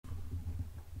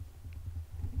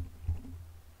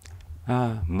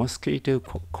Mosquito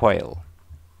coil.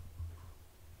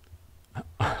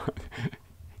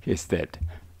 He's dead.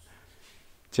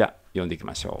 じゃあ、読んでいき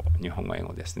ましょう。日本語英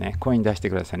語ですね。声に出して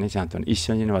くださいね。ちゃんと、ね、一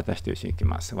緒に、ね、私と一緒に行き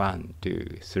ます。1、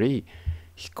2、3。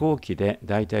飛行機で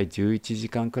だいたい11時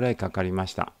間くらいかかりま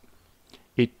した。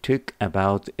It took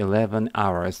about 11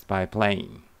 hours by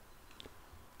plane.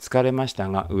 疲れました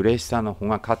が、嬉しさの方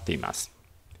が勝っています。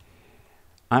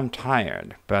I'm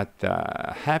tired, but the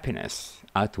happiness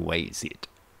outweighs it.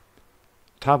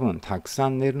 多分たくさ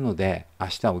ん寝るので、明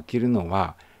日起きるの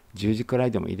は10時くら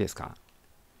いでもいいですか？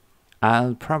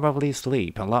 I'll probably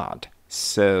sleep a lot,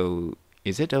 so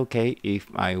is it okay if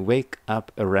I wake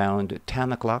up around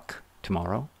 10 o'clock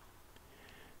tomorrow?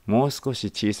 もう少し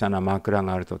小さな枕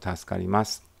があると助かりま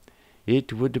す。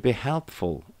It would be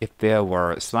helpful if there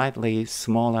were slightly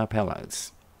smaller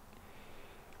pillows.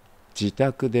 自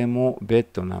宅でもベッ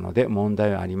ドなので問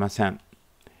題はありません。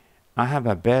I have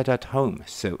a bed at home,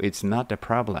 so it's not a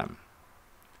problem.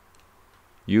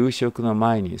 夕食の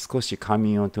前に少し仮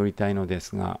眠を取りたいので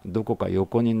すが、どこか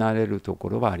横になれるとこ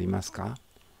ろはありますか？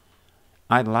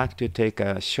 I'd like to take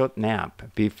a short nap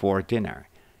before dinner.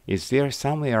 Is there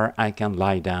somewhere I can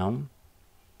lie down?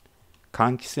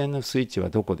 換気扇のスイッチは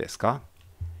どこですか？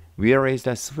 Where is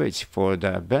the switch for the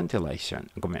ventilation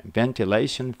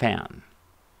fan?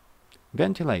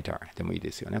 Ventilator でもいい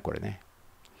ですよね、これね。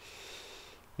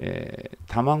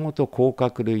卵と甲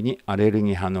殻類にアレル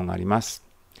ギー反応があります。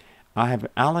I have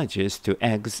allergies to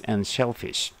eggs and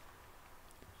shellfish.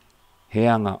 部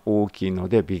屋が大きいの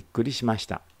でびっくりしまし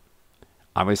た。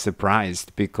I was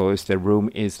surprised because the room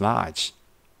is large.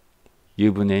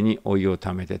 湯船にお湯を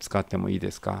ためて使ってもいい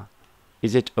ですか？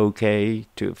 Is it okay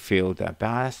to fill the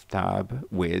bathtub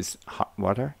with hot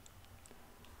water?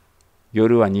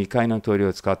 夜は2階のトイレ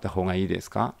を使った方がいいです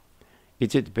か？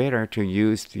 Is it better to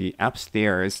use the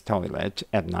upstairs toilet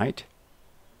at night?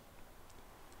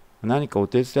 何かお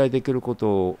手伝いできる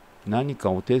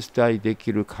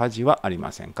家事はあり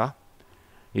ませんか？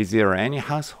 Is there any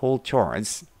household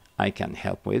chores I can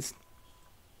help with?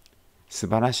 素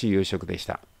晴らしい夕食でし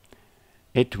た。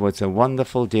It was a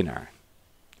wonderful dinner.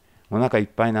 お腹いっ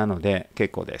ぱいなので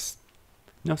結構です。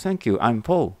No, thank you. I'm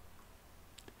full.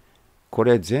 こ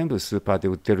れ全部スーパーで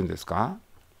売ってるんですか？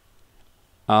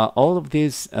 Are all of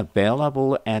these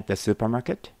available at the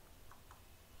supermarket?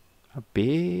 A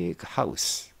big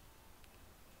house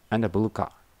and a blue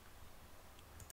car.